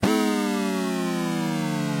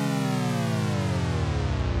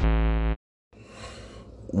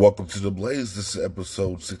Welcome to The Blaze. This is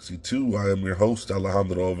episode 62. I am your host,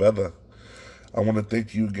 Alejandro Oveda. I want to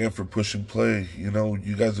thank you again for pushing play. You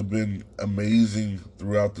guys have been amazing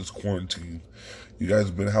throughout this quarantine. You guys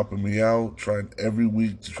have been helping me out, trying every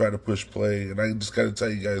week to try to push play. And I just got to tell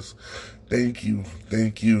you guys, thank you,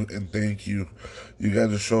 and thank you. You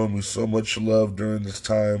guys are showing me so much love during this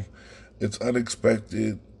time. It's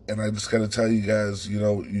unexpected. And I just got to tell you guys, you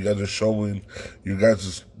guys are showing,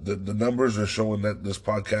 the numbers are showing that this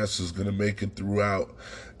podcast is going to make it throughout.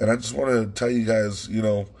 And I just want to tell you guys,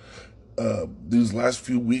 these last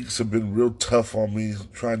few weeks have been real tough on me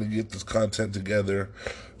trying to get this content together,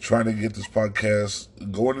 trying to get this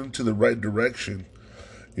podcast going into the right direction.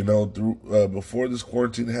 Before this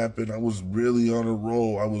quarantine happened, I was really on a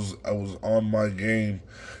roll. I was on my game,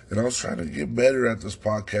 and I was trying to get better at this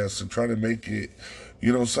podcast and trying to make it,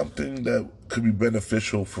 something that could be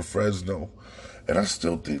beneficial for Fresno. And I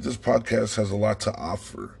still think this podcast has a lot to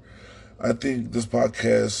offer. I think this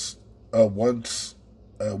podcast, once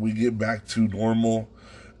we get back to normal,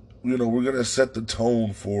 we're going to set the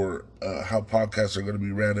tone for how podcasts are going to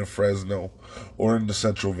be ran in Fresno or in the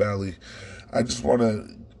Central Valley. I just want to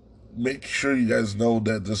make sure you guys know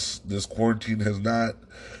that this quarantine has not,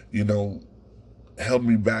 held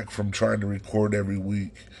me back from trying to record every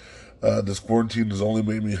week. This quarantine has only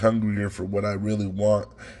made me hungrier for what I really want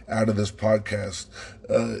out of this podcast.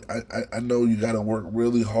 I know you got to work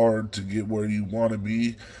really hard to get where you want to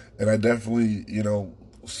be, and I definitely,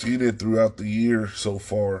 seen it throughout the year so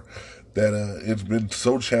far that it's been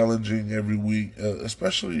so challenging every week,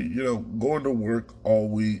 especially, going to work all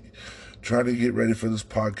week, trying to get ready for this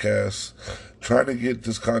podcast, trying to get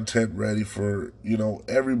this content ready for,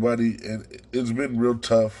 everybody. And it's been real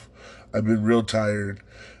tough. I've been real tired.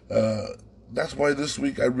 That's why this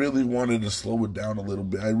week I really wanted to slow it down a little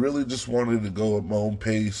bit. I really just wanted to go at my own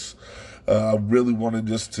pace. I really wanted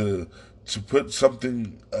just to put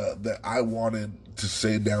something that I wanted to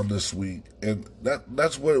say down this week, and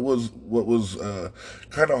that's what was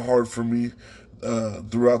kind of hard for me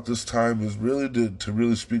throughout this time, is really to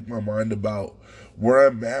really speak my mind about where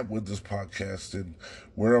I'm at with this podcast and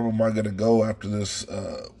where am I going to go after this,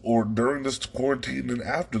 or during this quarantine and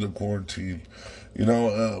after the quarantine.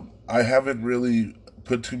 I haven't really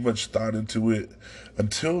put too much thought into it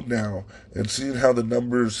until now, and seeing how the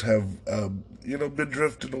numbers have, been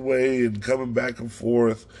drifting away and coming back and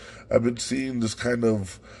forth. I've been seeing this kind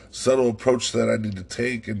of subtle approach that I need to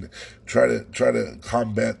take and try to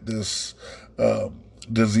combat this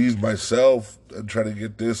disease myself and try to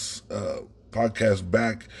get this podcast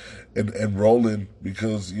back and rolling,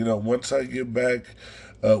 because once I get back,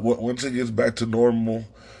 once it gets back to normal,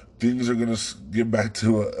 things are going to get back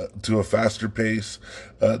to a faster pace.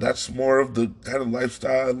 That's more of the kind of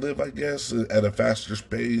lifestyle I live, I guess, at a faster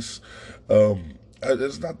pace.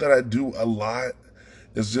 It's not that I do a lot.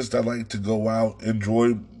 It's just I like to go out,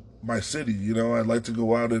 enjoy my city. I like to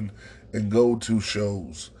go out and go to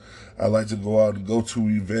shows. I like to go out and go to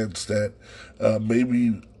events that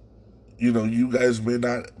maybe, you guys may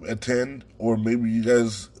not attend, or maybe you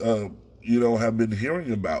guys, have been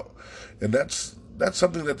hearing about. And that's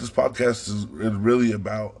something that this podcast is really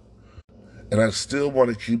about. And I still want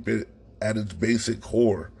to keep it at its basic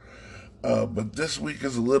core. But this week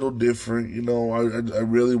is a little different. I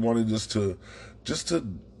really wanted just to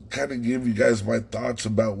kind of give you guys my thoughts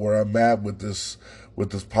about where I'm at with this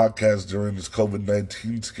podcast during this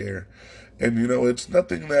COVID-19 scare. And it's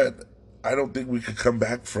nothing that I don't think we could come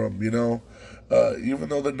back from. Even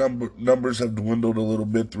though the numbers have dwindled a little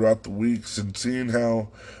bit throughout the weeks, and seeing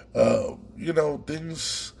how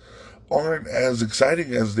things aren't as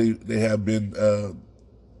exciting as they have been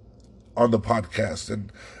on the podcast.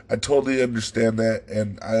 And I totally understand that,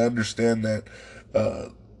 and I understand that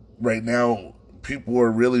right now people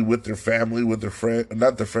are really with their family, with their friend,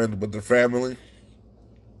 not their friends, but their family,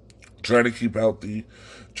 trying to keep healthy,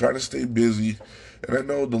 trying to stay busy. And I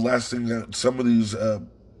know the last thing that some of these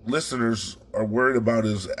listeners are worried about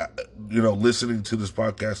is, listening to this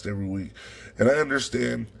podcast every week. And I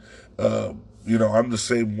understand, I'm the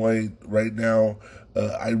same way right now.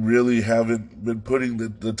 I really haven't been putting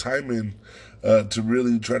the time in to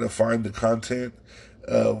really try to find the content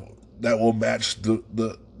that will match the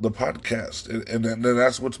podcast. And then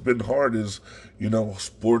that's what's been hard is,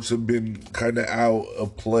 sports have been kind of out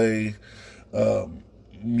of play.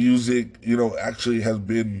 Music, actually has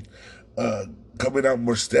been coming out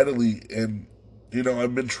more steadily. And,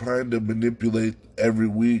 I've been trying to manipulate every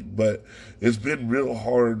week, but it's been real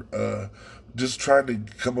hard just trying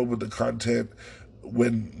to come up with the content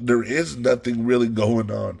when there is nothing really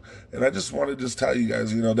going on. And I just want to just tell you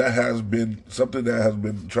guys, that has been something that has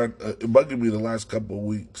been bugging me the last couple of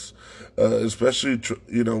weeks, especially,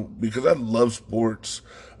 because I love sports.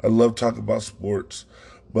 I love talking about sports.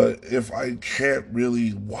 But if I can't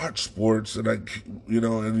really watch sports and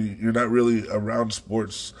you're not really around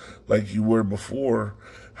sports like you were before,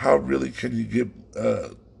 how really can you get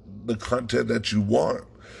the content that you want?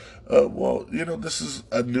 Well, this is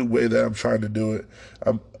a new way that I'm trying to do it.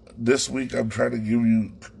 This week I'm trying to give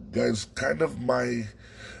you guys kind of my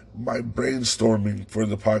brainstorming for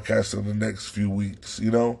the podcast in the next few weeks,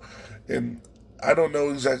 and I don't know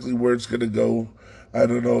exactly where it's going to go. I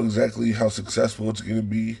don't know exactly how successful it's going to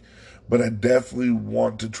be, but I definitely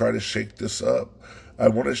want to try to shake this up. I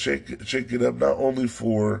want to shake it up not only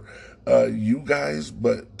for you guys,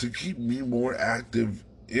 but to keep me more active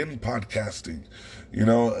in podcasting.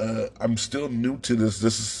 I'm still new to this.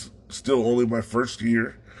 This is still only my first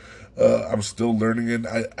year. I'm still learning, and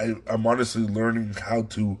I'm honestly learning how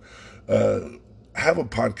to have a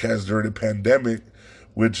podcast during a pandemic,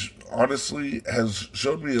 which honestly has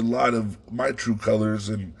shown me a lot of my true colors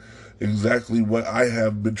and exactly what I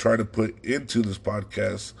have been trying to put into this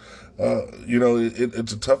podcast.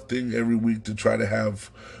 It's a tough thing every week to try to have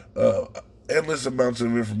endless amounts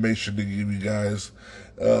of information to give you guys.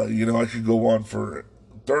 I could go on for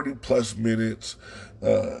 30 plus minutes,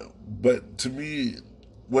 but to me,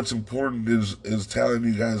 what's important is telling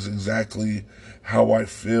you guys exactly how I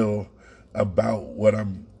feel about what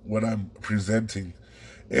I'm presenting.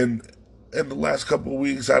 And in the last couple of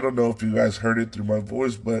weeks, I don't know if you guys heard it through my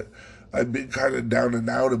voice, but I've been kind of down and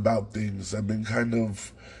out about things. I've been kind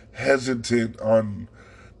of hesitant on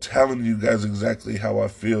telling you guys exactly how I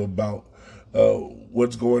feel about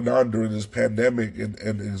what's going on during this pandemic and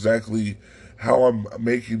exactly how I'm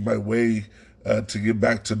making my way to get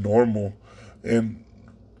back to normal. And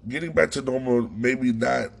getting back to normal, maybe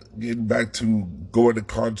not getting back to going to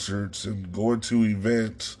concerts and going to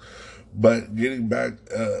events, but getting back,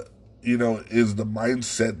 is the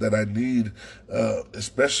mindset that I need,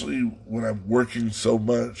 especially when I'm working so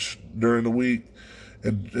much during the week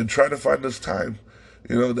and trying to find this time.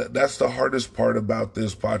 That's the hardest part about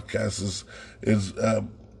this podcast is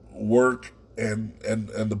work and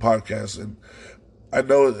the podcast. And I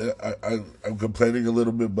know I'm complaining a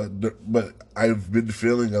little bit, but I've been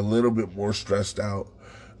feeling a little bit more stressed out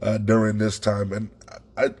during this time. And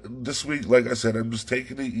this week, like I said, I'm just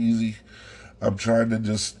taking it easy. I'm trying to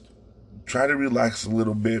just try to relax a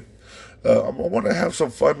little bit. I want to have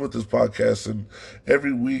some fun with this podcast, and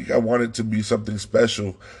every week I want it to be something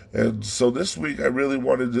special. And so this week I really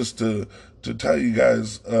wanted just to tell you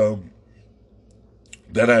guys that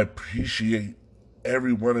I appreciate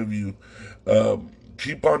every one of you.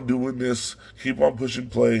 Keep on doing this. Keep on pushing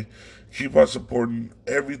play. Keep on supporting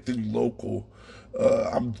everything local.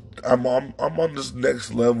 I'm on this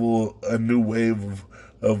next level, a new wave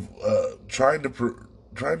of trying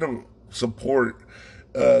to support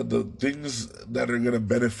the things that are going to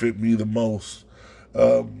benefit me the most.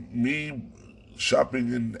 Me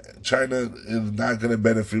shopping in China is not going to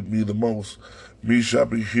benefit me the most. Me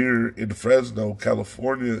shopping here in Fresno,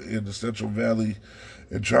 California, in the Central Valley,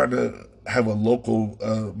 and trying to have a local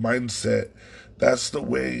mindset. That's the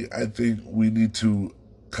way I think we need to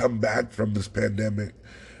come back from this pandemic.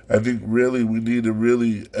 I think really we need to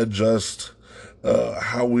really adjust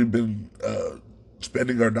how we've been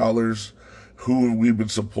spending our dollars, who we've been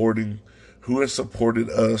supporting, who has supported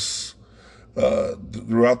us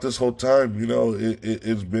throughout this whole time.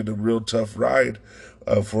 It's been a real tough ride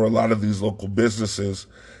for a lot of these local businesses.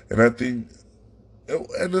 And I think,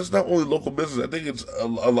 and it's not only local business, I think it's a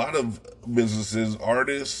lot of businesses,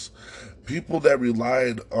 artists, people that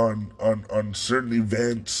relied on certain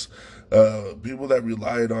events, people that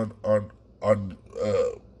relied on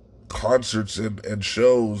concerts and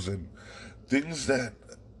shows and things that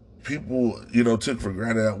people, took for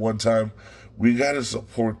granted at one time. We got to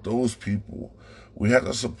support those people. We have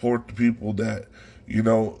to support the people that,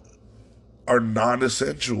 are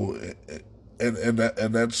non-essential. And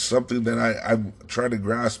that's something that I'm trying to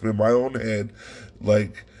grasp in my own head.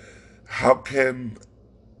 Like, how can,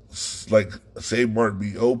 like, Save Mart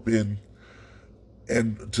be open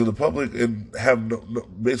and to the public and have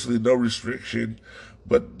basically no restriction,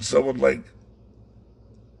 but someone like,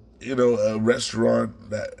 a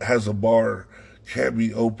restaurant that has a bar can't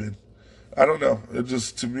be open? I don't know. It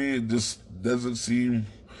just, to me, it just doesn't seem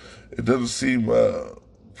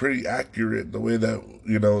pretty accurate the way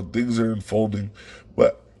that things are unfolding.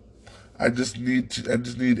 But I just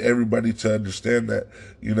need everybody to understand that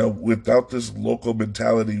without this local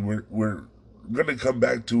mentality, we're going to come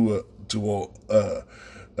back to to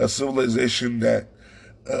a civilization that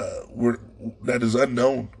that is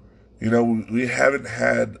unknown. You know, we haven't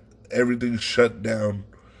had everything shut down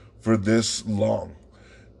for this long,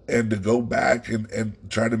 and to go back and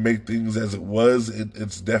try to make things as it was,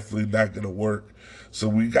 it's definitely not going to work. So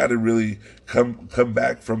we got to really come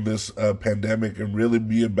back from this pandemic and really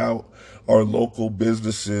be about our local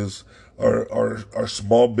businesses, our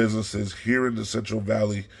small businesses here in the Central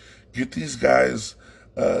Valley. Get these guys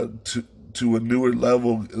to a newer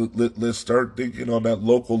level. Let's start thinking on that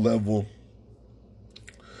local level.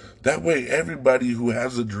 That way, everybody who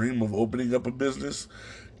has a dream of opening up a business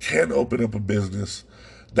can open up a business.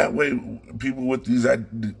 That way, people with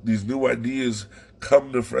these new ideas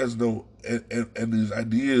come to Fresno, and these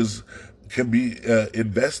ideas can be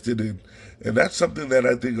invested in. And that's something that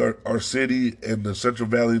I think our city and the Central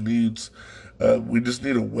Valley needs. We just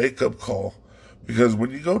need a wake up call. Because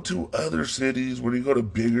when you go to other cities, when you go to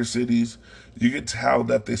bigger cities, you can tell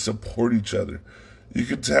that they support each other. You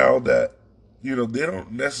can tell that, you know, they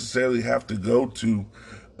don't necessarily have to go to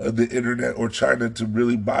the internet or China to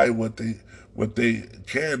really buy what they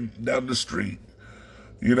can down the street.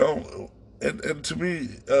 You know, and to me,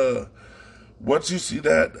 once you see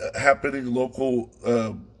that happening local,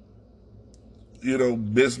 you know,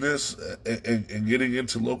 business and getting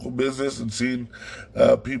into local business and seeing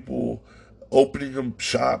people opening up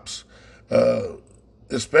shops,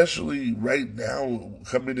 especially right now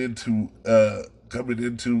coming into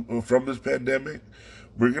from this pandemic,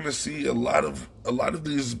 we're gonna see a lot of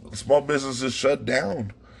these small businesses shut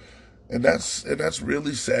down, and that's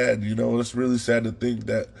really sad. You know, it's really sad to think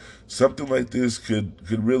that something like this could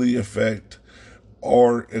really affect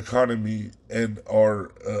our economy and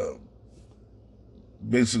our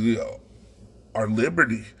basically our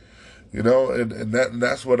liberty. You know, and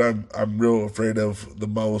that's what I'm real afraid of the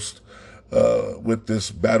most with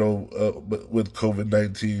this battle with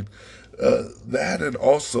COVID-19. That, and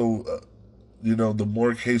also, you know, the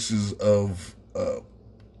more cases of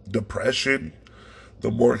depression,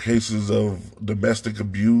 the more cases of domestic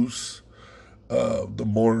abuse, the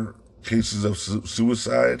more cases of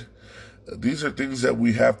suicide. These are things that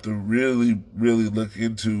we have to really, really look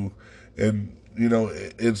into. And, you know,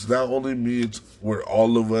 it's not only me, we're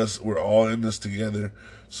all of us, we're all in this together.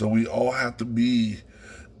 So we all have to be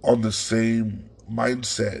on the same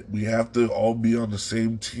mindset. We have to all be on the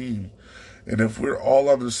same team. And if we're all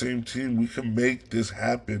on the same team, we can make this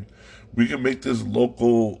happen. We can make this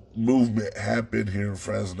local movement happen here in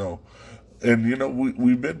Fresno. And, you know,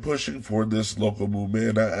 we've been pushing for this local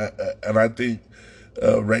movement. And I think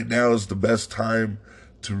right now is the best time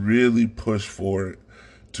to really push for it,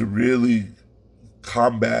 to really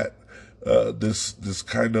combat this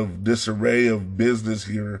kind of disarray of business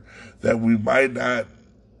here that we might not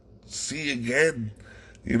see again.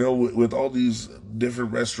 You know, with all these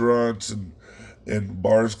different restaurants and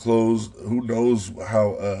bars closed, who knows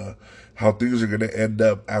how things are going to end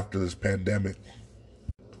up after this pandemic.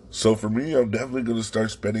 So for me, I'm definitely going to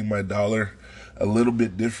start spending my dollar a little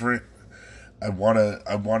bit different.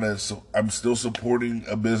 So I'm still supporting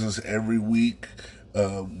a business every week.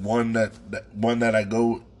 One that I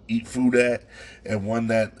go eat food at, and one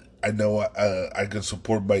that I know I can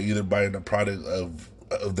support by either buying a product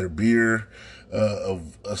of their beer,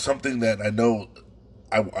 of something that I know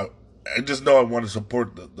I I just know I want to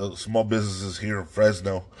support the small businesses here in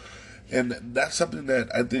Fresno. And that's something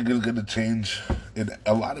that I think is going to change in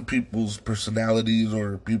a lot of people's personalities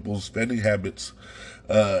or people's spending habits.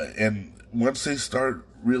 And once they start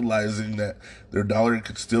realizing that their dollar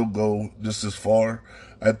could still go just as far,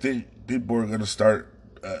 I think people are going to start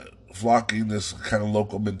flocking this kind of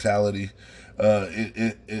local mentality.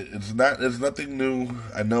 It's nothing new.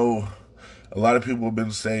 I know a lot of people have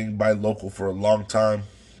been saying buy local for a long time,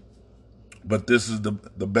 but this is the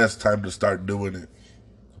best time to start doing it.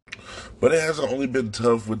 But it hasn't only been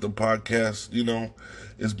tough with the podcast. You know,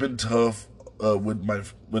 it's been tough with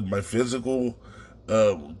my physical,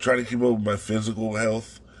 trying to keep up with my physical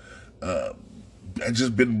health. I've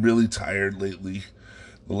just been really tired lately.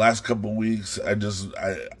 The last couple of weeks,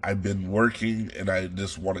 I've been working, and I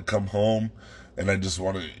just want to come home, and I just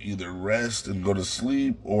want to either rest and go to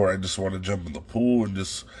sleep, or I just want to jump in the pool and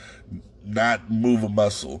just not move a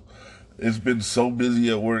muscle. It's been so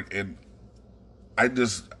busy at work, and I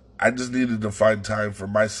just I just needed to find time for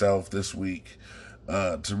myself this week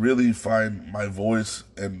to really find my voice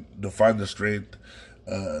and to find the strength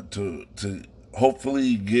to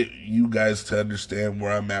hopefully get you guys to understand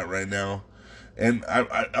where I'm at right now. And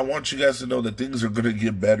I want you guys to know that things are going to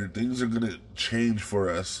get better. Things are going to change for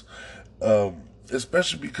us,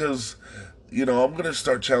 especially because, you know, I'm going to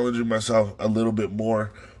start challenging myself a little bit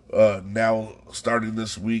more. now starting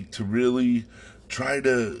this week to really try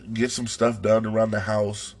to get some stuff done around the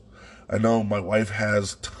house. I know my wife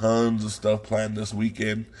has tons of stuff planned this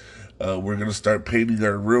weekend. We're gonna start painting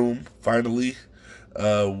our room finally.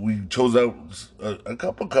 We chose out a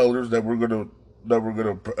couple colors that we're gonna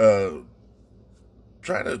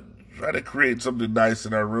try to create something nice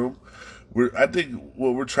in our room. I think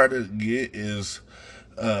what we're trying to get is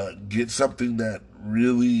get something that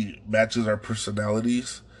really matches our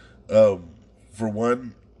personalities. Um, for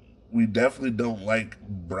one, we definitely don't like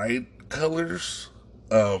bright colors.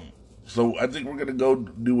 Um, so I think we're gonna go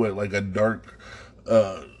do it like a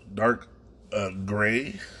uh, dark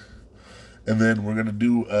gray, and then we're gonna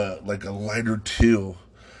do like a lighter teal.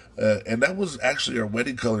 And that was actually our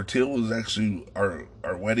wedding color. Teal was actually our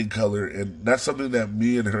wedding color, and that's something that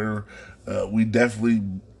me and her we definitely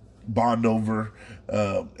bond over.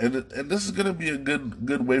 And this is gonna be a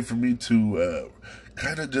good way for me to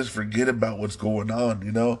kind of just forget about what's going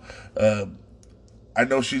on. I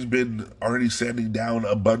know she's been already sanding down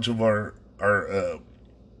a bunch of our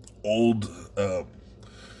old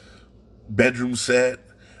bedroom set.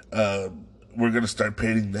 Uh, we're gonna start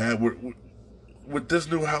painting that. With this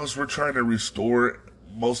new house, we're trying to restore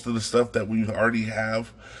most of the stuff that we already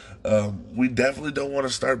have. We definitely don't want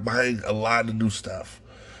to start buying a lot of new stuff.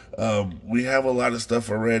 We have a lot of stuff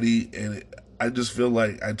already, and I just feel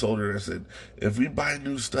like I told her, I said, if we buy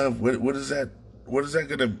new stuff, what is that? What is that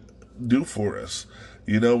gonna do for us?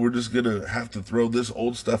 We're just gonna have to throw this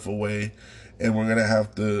old stuff away, and we're gonna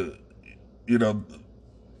have to, you know,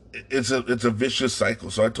 it's a vicious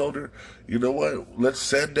cycle. So I told her, you know what? Let's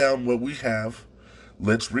send down what we have.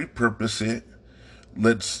 Let's repurpose it.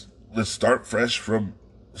 Let's start fresh from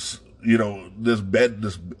this bed.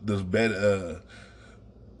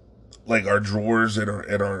 Like our drawers and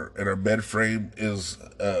our bed frame is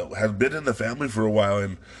has been in the family for a while,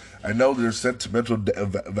 and I know there's sentimental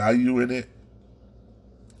value in it,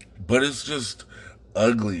 but it's just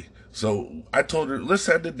ugly. So I told her, let's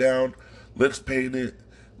sand it down, let's paint it,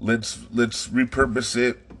 let's repurpose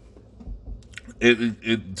it.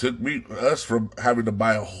 It took us from having to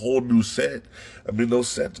buy a whole new set. I mean, those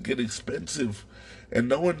sets get expensive, and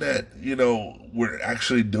knowing that we're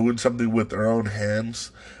actually doing something with our own hands,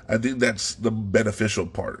 I think that's the beneficial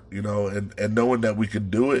part. And knowing that we can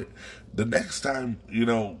do it, the next time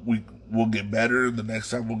we'll get better. The next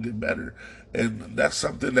time we'll get better, and that's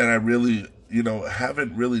something that I really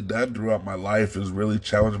haven't really done throughout my life, is really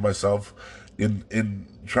challenge myself in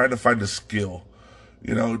trying to find a skill.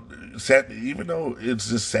 Even though it's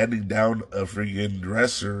just sanding down a freaking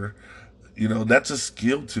dresser, that's a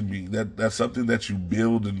skill to me. That's something that you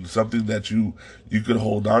build, and something that you could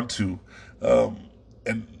hold on to,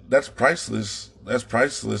 and that's priceless. That's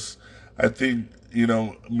priceless. I think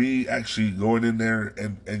me actually going in there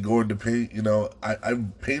and going to paint.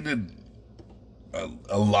 I've painted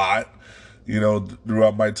a lot,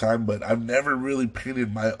 throughout my time, but I've never really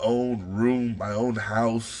painted my own room, my own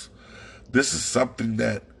house. This is something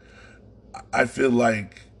that I feel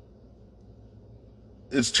like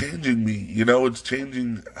it's changing me. It's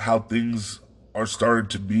changing how things are starting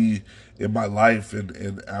to be in my life,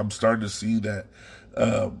 and I'm starting to see that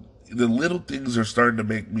the little things are starting to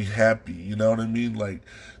make me happy. You know what I mean? Like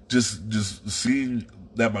just seeing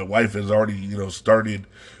that my wife has already started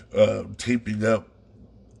taping up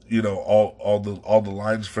all the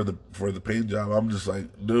lines for the paint job. I'm just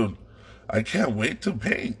like, dude, I can't wait to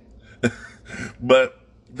paint. But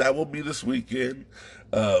that will be this weekend.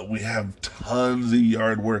 We have tons of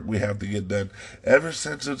yard work we have to get done. Ever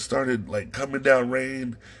since it started like coming down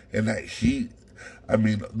rain and that heat, I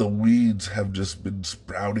mean, the weeds have just been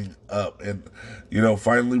sprouting up, and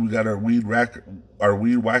finally we got our weed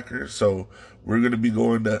whacker. So we're gonna be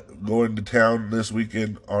going to town this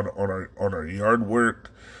weekend on our yard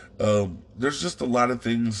work. There's just a lot of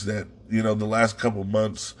things that the last couple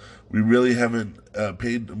months we really haven't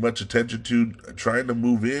paid much attention to trying to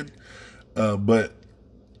move in, but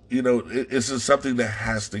it's just something that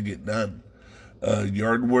has to get done.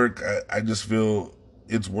 Yard work, I just feel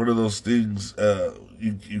it's one of those things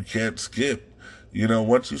you can't skip.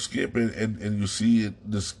 Once you skip it and you see it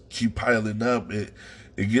just keep piling up, it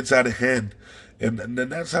gets out of hand, and then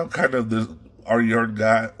that's how kind of our yard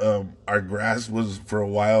got. Our grass was for a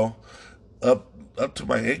while up to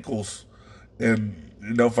my ankles, and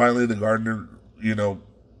finally the gardener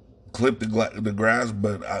clip the grass,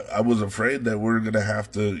 but I was afraid that we are gonna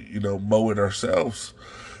have to mow it ourselves.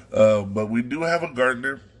 But we do have a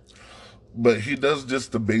gardener, but he does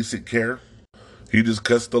just the basic care. He just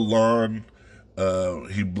cuts the lawn,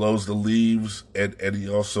 he blows the leaves, and he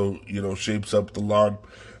also shapes up the lawn.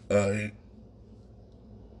 Uh,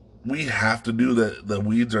 we have to do the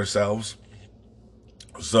weeds ourselves.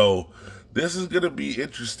 So this is gonna be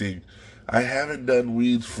interesting. I haven't done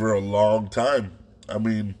weeds for a long time. I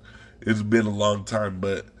mean, it's been a long time,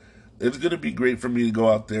 but it's gonna be great for me to go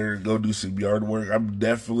out there and go do some yard work. I'm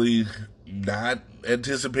definitely not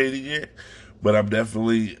anticipating it, but I'm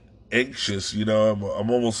definitely anxious. You know, I'm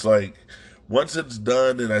almost like once it's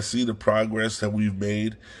done and I see the progress that we've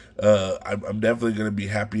made, I'm definitely gonna be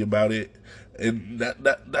happy about it, and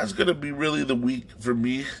that's gonna be really the week for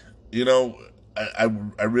me. You know,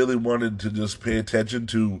 I really wanted to just pay attention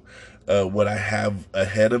to what I have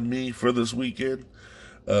ahead of me for this weekend.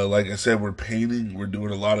 Like I said, we're painting, we're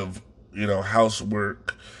doing a lot of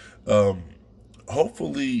housework. Um,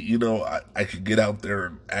 Hopefully, I could get out there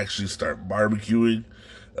and actually start barbecuing.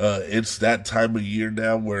 It's that time of year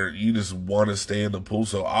now where you just want to stay in the pool,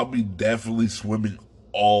 so I'll be definitely swimming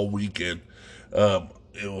all weekend.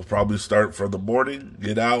 It will probably start from the morning,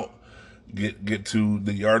 get out, get to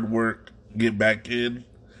the yard work, get back in,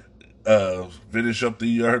 finish up the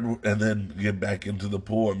yard, and then get back into the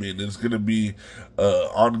pool. I mean, it's gonna be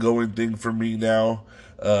ongoing thing for me now.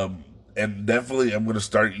 And definitely, I'm gonna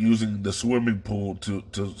start using the swimming pool to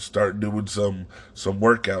start doing some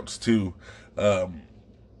workouts too. Um,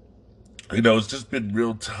 it's just been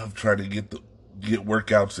real tough trying to get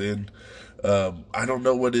workouts in. I don't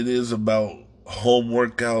know what it is about home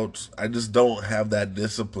workouts. I just don't have that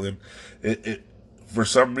discipline. It for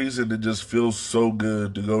some reason it just feels so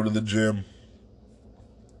good to go to the gym,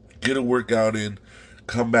 get a workout in,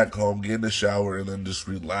 come back home, get in the shower, and then just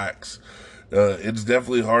relax. It's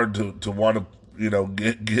definitely hard to want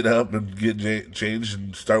to get up and get changed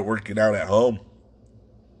and start working out at home.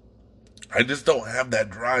 I just don't have that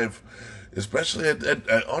drive, especially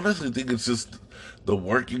I honestly think it's just the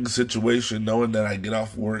working situation, knowing that I get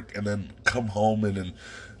off work and then come home and then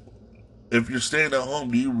if you're staying at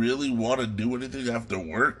home, do you really want to do anything after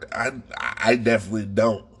work? I definitely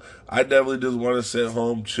don't. I definitely just want to sit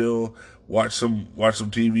home, chill, watch some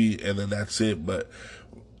TV, and then that's it. But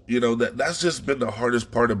that's just been the hardest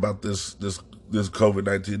part about this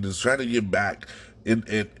COVID-19 is trying to get back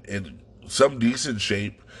in some decent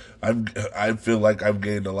shape. I feel like I've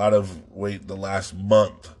gained a lot of weight the last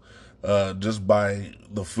month, just by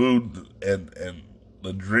the food and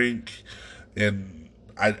the drink, and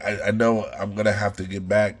I know I'm gonna have to get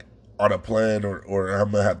back on a plan, or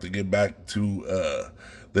I'm gonna have to get back to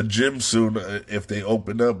the gym soon if they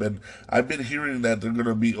open up. And I've been hearing that they're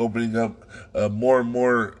gonna be opening up more and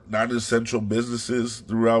more non-essential businesses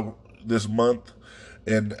throughout this month,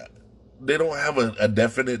 and they don't have a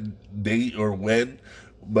definite date or when,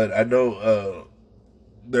 but I know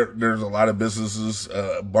there's a lot of businesses,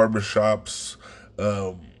 barbershops,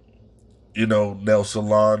 um, nail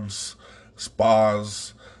salons,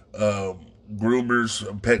 spas,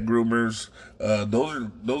 groomers, pet groomers.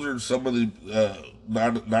 Those are some of the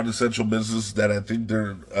non essential businesses that I think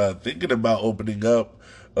they're thinking about opening up,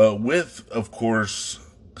 with, of course,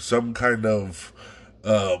 some kind of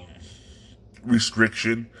um,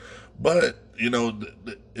 restriction. But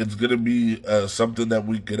it's gonna be something that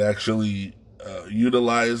we could actually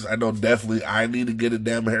utilize. I know definitely I need to get a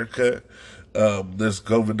damn haircut. This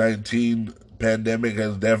COVID-19 pandemic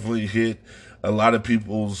has definitely hit a lot of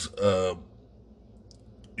people's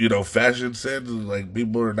fashion sense. Like,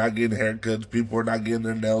 people are not getting haircuts, people are not getting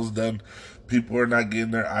their nails done, people are not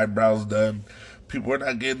getting their eyebrows done, people are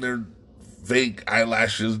not getting their fake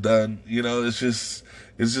eyelashes done. It's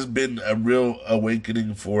just been a real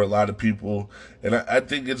awakening for a lot of people, and I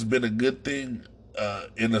think it's been a good thing.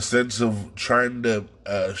 In a sense of trying to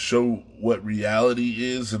show what reality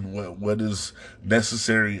is and what is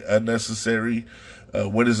necessary, unnecessary,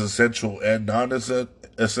 what is essential and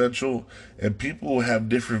non-essential, and people have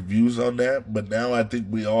different views on that. But now I think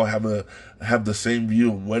we all have the same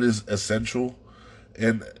view of what is essential,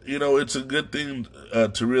 and it's a good thing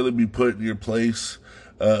to really be put in your place,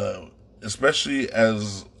 especially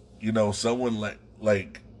as someone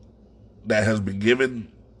like that has been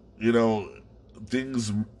given you know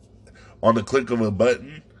things on the click of a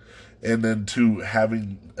button, and then to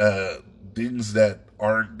having things that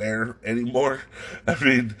aren't there anymore. I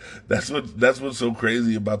mean, that's what's so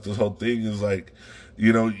crazy about this whole thing is, like,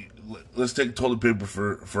 you know, let's take toilet paper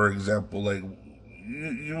for example. Like,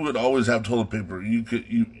 you would always have toilet paper.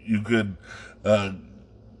 Uh,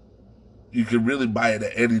 you could really buy it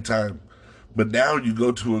at any time. But now you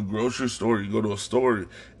go to a grocery store, you go to a store,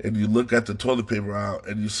 and you look at the toilet paper aisle,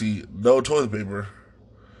 and you see no toilet paper.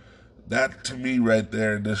 That, to me, right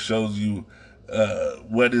there, just shows you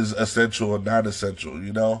what is essential and not essential.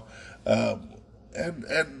 Um,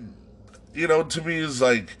 and to me, is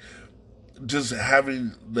like, just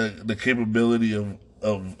having the capability of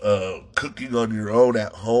cooking on your own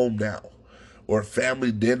at home now, or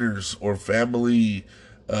family dinners, or family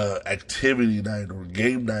activity night, or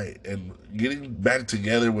game night, and getting back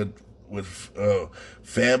together with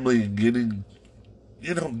family, and getting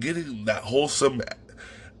that wholesome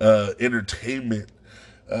entertainment.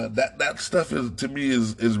 That stuff is, to me,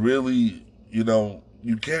 is really, you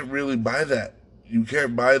can't really buy that. You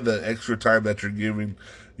can't buy the extra time that you're giving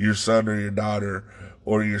your son or your daughter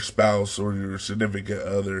or your spouse or your significant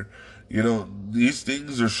other. These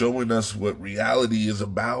things are showing us what reality is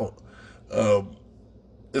about,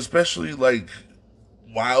 especially like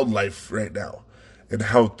wildlife right now and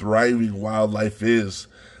how thriving wildlife is.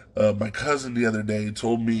 My cousin the other day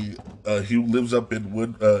told me he lives up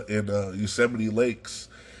in Yosemite Lakes,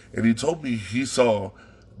 and he told me he saw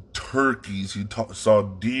turkeys, saw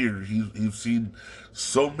deer, he's seen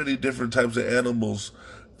so many different types of animals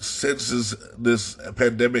since this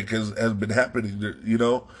pandemic has been happening.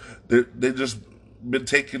 They just been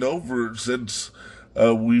taking over since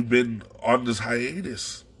we've been on this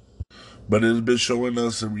hiatus. But it's been showing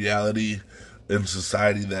us a reality in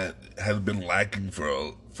society that has been lacking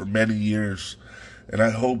for many years, and I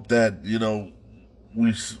hope that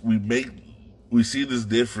we we make we see this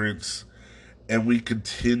difference, and we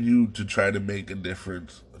continue to try to make a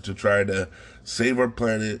difference, to try to save our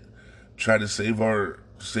planet, try to save our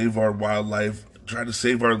wildlife, try to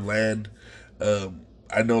save our land.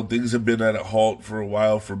 I know things have been at a halt for a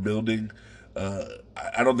while for building.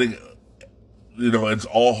 I don't think it's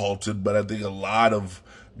all halted, but I think a lot of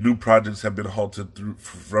new projects have been halted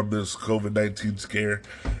from this COVID-19 scare,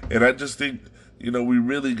 and I just think we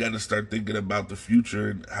really got to start thinking about the future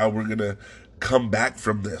and how we're gonna come back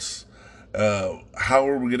from this. How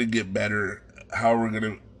are we gonna get better? How are we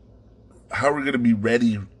gonna be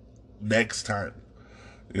ready next time?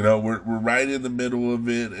 We're right in the middle of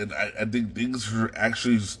it, and I think things are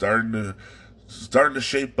actually starting to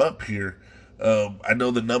shape up here. I know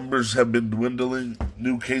the numbers have been dwindling,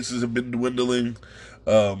 new cases have been dwindling,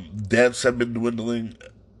 deaths have been dwindling.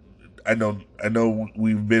 I know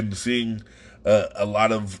we've been seeing a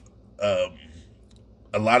lot of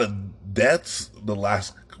deaths the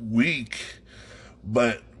last week,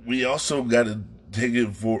 but we also got to take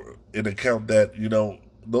it for in account that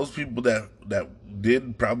those people that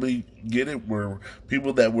did probably get it were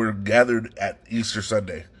people that were gathered at Easter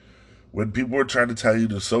Sunday, when people were trying to tell you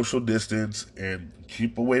to social distance and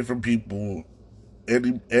keep away from people,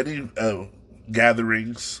 any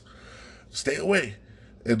gatherings, stay away.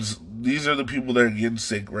 And these are the people that are getting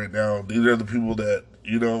sick right now. These are the people that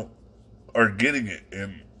are getting it,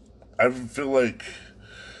 and I feel like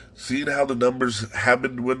seeing how the numbers have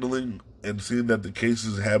been dwindling and seeing that the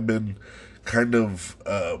cases have been kind of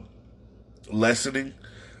lessening,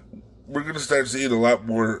 we're going to start seeing a lot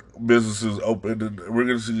more businesses open, and we're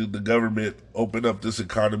going to see the government open up this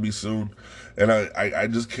economy soon. And I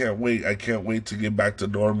just can't wait. I can't wait to get back to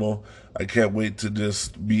normal. I can't wait to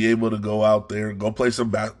just be able to go out there and go play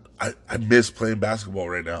some I miss playing basketball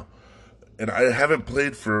right now. And I haven't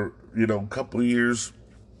played for, a couple of years.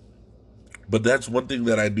 But that's one thing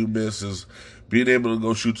that I do miss, is being able to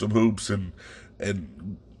go shoot some hoops and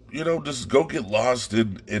just go get lost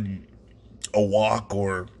in a walk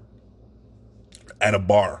or at a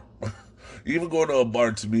bar. Even going to a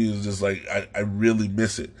bar to me is just like I really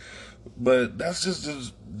miss it. But that's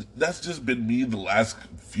just been me the last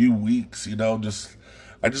few weeks.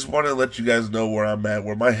 I just want to let you guys know where I'm at,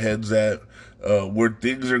 where my head's at, where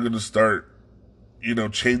things are going to start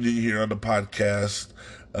changing here on the podcast.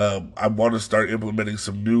 I want to start implementing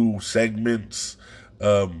some new segments.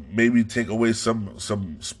 Maybe take away some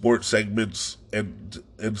sports segments and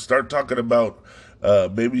start talking about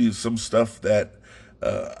maybe some stuff that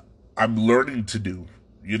I'm learning to do.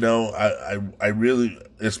 I really,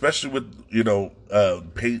 especially with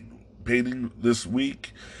painting this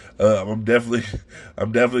week. I'm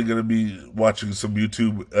definitely going to be watching some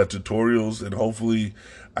YouTube tutorials, and hopefully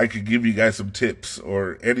I could give you guys some tips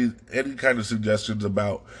or any kind of suggestions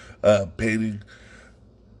about painting.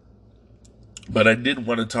 But I did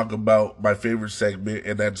want to talk about my favorite segment,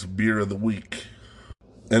 and that's Beer of the Week.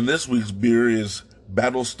 And this week's beer is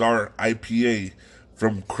Battlestar IPA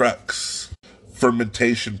from Crux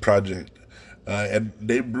Fermentation Project. And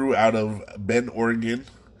they brew out of Bend, Oregon.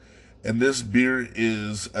 And this beer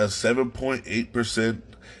is a 7.8%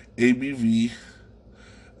 ABV.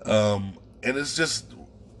 And it's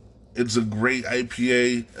a great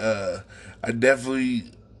IPA. I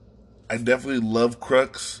definitely love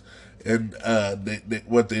Crux and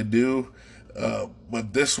what they do.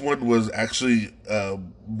 But this one was actually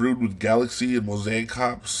brewed with Galaxy and Mosaic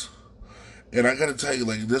hops, And I gotta tell you,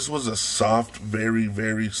 like, this was a soft, very,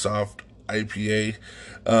 very soft IPA.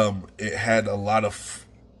 It had a lot of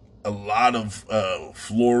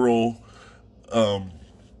floral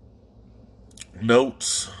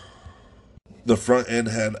notes. The front end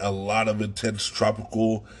had a lot of intense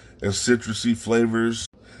tropical and citrusy flavors,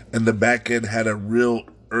 and the back end had a real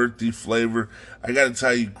earthy flavor. I gotta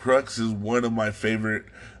tell you, Crux is one of my favorite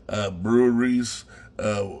breweries.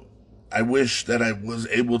 I wish that I was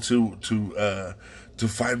able to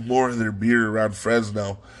find more of their beer around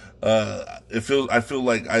Fresno. I feel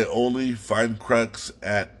like I only find Crux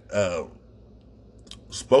at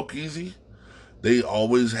Spokeasy. They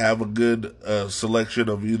always have a good selection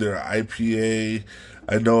of either IPA.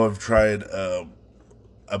 I know I've tried a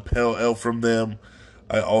pale ale from them.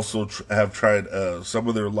 I also have tried some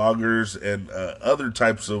of their lagers and other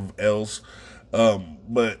types of ales.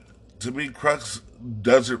 But to me, Crux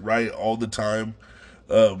does it right all the time.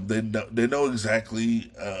 They know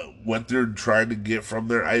exactly what they're trying to get from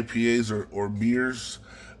their IPAs or beers.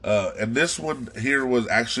 And this one here was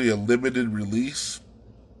actually a limited release.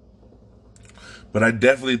 But I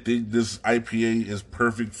definitely think this IPA is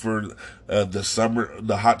perfect for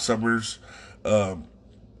the hot summers, um,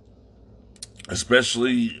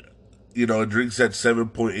 especially. It drinks at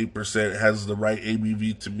 7.8%. It has the right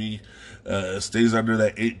ABV to me. It stays under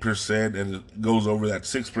that 8% and it goes over that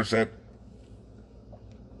 6%.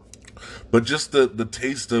 But just the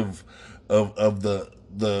taste of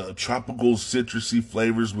the tropical citrusy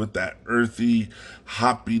flavors with that earthy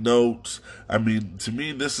hoppy notes. I mean, to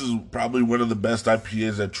me, this is probably one of the best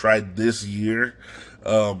IPAs I tried this year.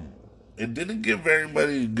 It didn't get very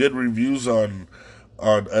many good reviews on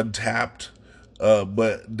Untapped,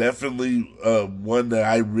 but definitely one that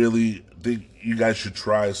I really think you guys should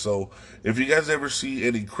try. So if you guys ever see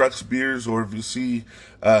any Crux beers, or if you see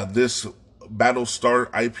this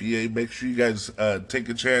Battlestar IPA, make sure you guys take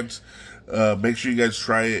a chance. Make sure you guys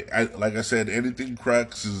try it. Like I said, anything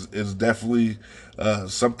Crux is definitely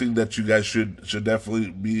something that you guys should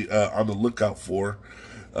definitely be on the lookout for.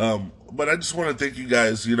 But I just want to thank you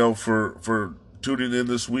guys, for tuning in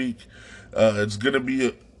this week. It's gonna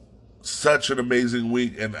be such an amazing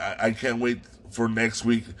week, and I can't wait for next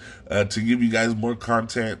week to give you guys more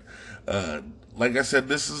content. Like I said,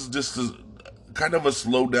 this is just kind of a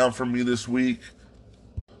slowdown for me this week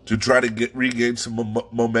to try to regain some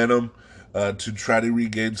momentum, to try to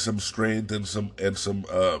regain some strength and some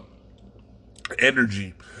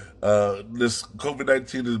energy. This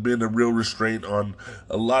COVID-19 has been a real restraint on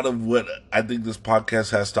a lot of what I think this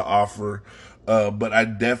podcast has to offer. But I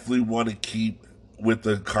definitely want to keep with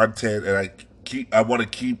the content, and I want to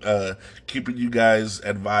keep keeping you guys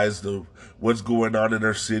advised of what's going on in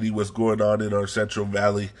our city, what's going on in our Central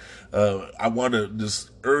Valley. I want to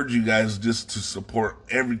just urge you guys just to support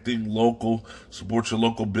everything local, support your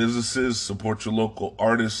local businesses, support your local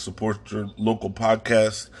artists, support your local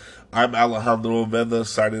podcasts. I'm Alejandro Oveda,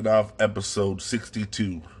 signing off episode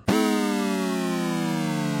 62.